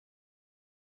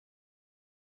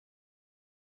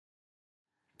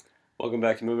Welcome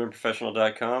back to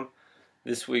movementprofessional.com.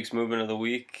 This week's movement of the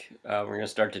week, we're going to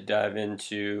start to dive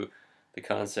into the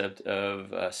concept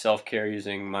of self-care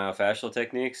using myofascial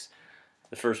techniques.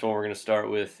 The first one we're going to start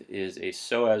with is a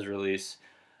psoas release.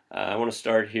 I want to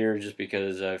start here just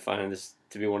because I find this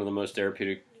to be one of the most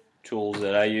therapeutic tools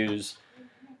that I use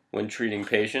when treating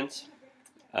patients.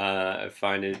 I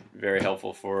find it very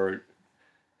helpful for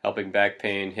helping back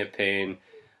pain, hip pain,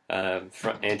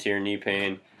 front anterior knee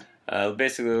pain.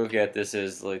 Basically look at this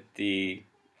as like the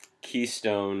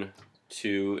keystone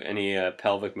to any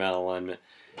pelvic malalignment.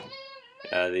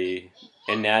 The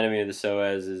anatomy of the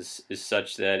psoas is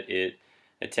such that it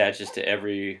attaches to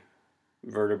every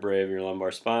vertebrae of your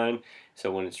lumbar spine. So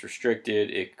when it's restricted,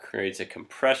 it creates a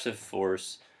compressive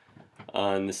force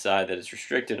on the side that it's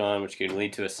restricted on, which can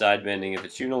lead to a side bending if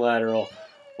it's unilateral,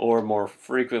 or more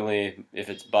frequently, if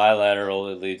it's bilateral,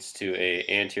 it leads to a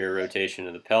anterior rotation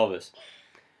of the pelvis.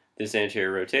 This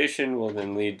anterior rotation will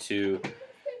then lead to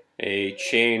a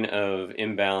chain of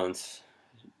imbalance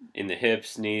in the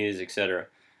hips, knees, etc.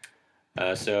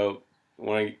 So I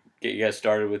want to get you guys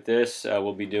started with this.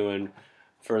 We'll be doing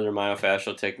further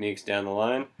myofascial techniques down the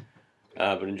line,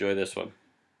 but enjoy this one.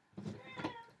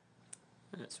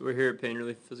 So we're here at Pain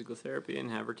Relief Physical Therapy in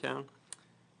Havertown.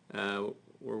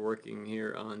 We're working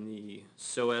here on the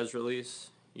psoas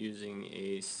release using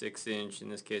a 6-inch, in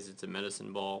this case it's a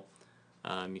medicine ball.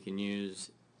 You can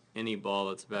use any ball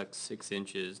that's about 6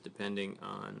 inches depending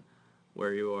on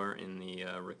where you are in the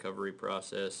recovery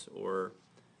process or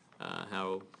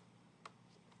how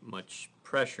much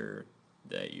pressure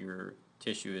that your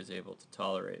tissue is able to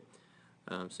tolerate.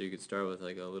 So you could start with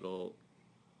like a little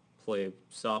play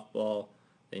softball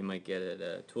that you might get at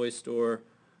a toy store.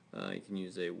 You can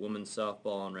use a woman's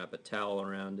softball and wrap a towel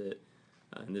around it.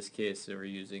 In this case, we're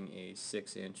using a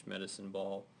 6-inch medicine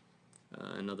ball.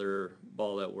 Another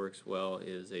ball that works well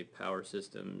is a Power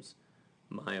Systems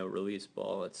MOW release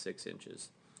ball at 6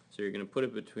 inches. So you're going to put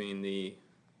it between the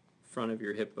front of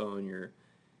your hip bone, your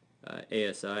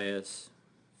ASIS,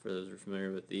 for those who are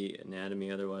familiar with the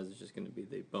anatomy. Otherwise, it's just going to be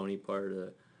the bony part of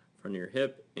the front of your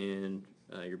hip and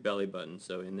your belly button.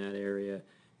 So in that area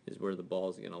is where the ball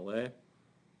is going to lay.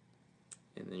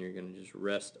 And then you're going to just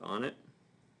rest on it.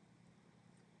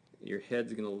 Your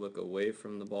head's going to look away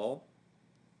from the ball.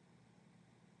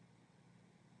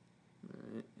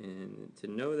 Alright, and to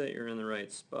know that you're in the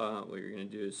right spot, what you're going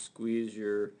to do is squeeze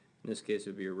your, in this case it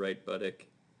would be your right buttock,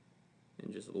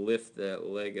 and just lift that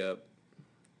leg up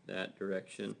that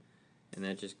direction, and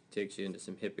that just takes you into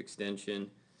some hip extension,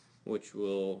 which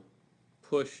will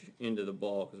push into the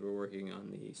ball because we're working on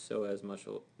the psoas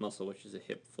muscle, which is a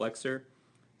hip flexor.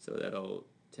 So that'll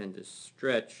tend to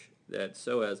stretch that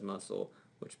psoas muscle,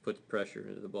 which puts pressure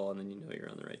into the ball, and then you know you're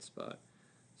on the right spot.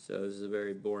 So this is a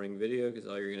very boring video because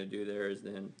all you're going to do there is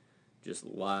then just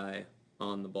lie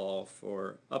on the ball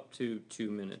for up to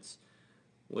 2 minutes.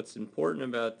 What's important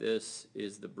about this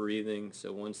is the breathing.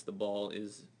 So once the ball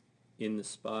is in the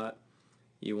spot,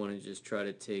 you want to just try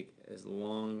to take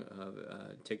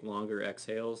longer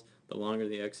exhales. The longer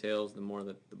the exhales, the more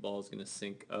that the ball is going to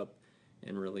sink up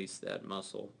and release that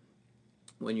muscle.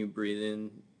 When you breathe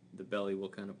in, the belly will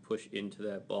kind of push into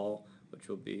that ball, which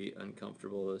will be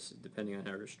uncomfortable. Depending on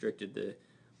how restricted the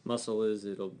muscle is,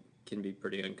 can be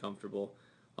pretty uncomfortable.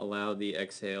 Allow the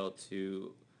exhale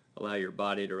to allow your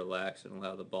body to relax and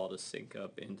allow the ball to sink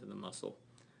up into the muscle.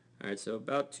 Alright, so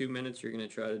about 2 minutes you're going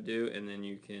to try to do, and then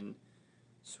you can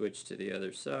switch to the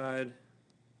other side.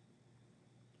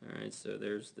 Alright, so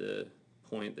there's the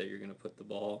point that you're going to put the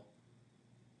ball.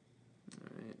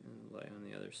 Alright, and lay on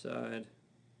the other side.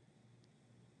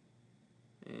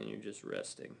 And you're just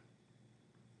resting.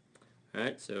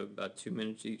 Alright, so about 2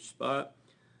 minutes each spot.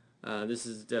 This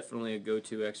is definitely a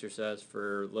go-to exercise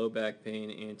for low back pain,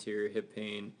 anterior hip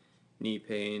pain, knee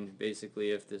pain.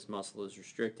 Basically, if this muscle is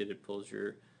restricted, it pulls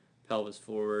your pelvis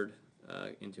forward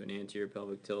into an anterior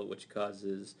pelvic tilt, which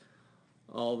causes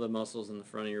all the muscles in the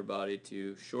front of your body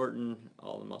to shorten,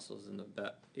 all the muscles in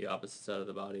the opposite side of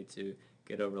the body to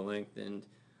get over lengthened.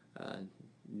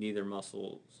 Neither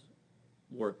muscles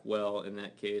work well in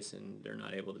that case, and they're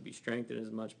not able to be strengthened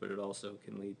as much, but it also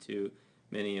can lead to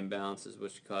many imbalances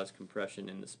which cause compression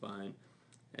in the spine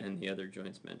and the other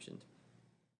joints mentioned.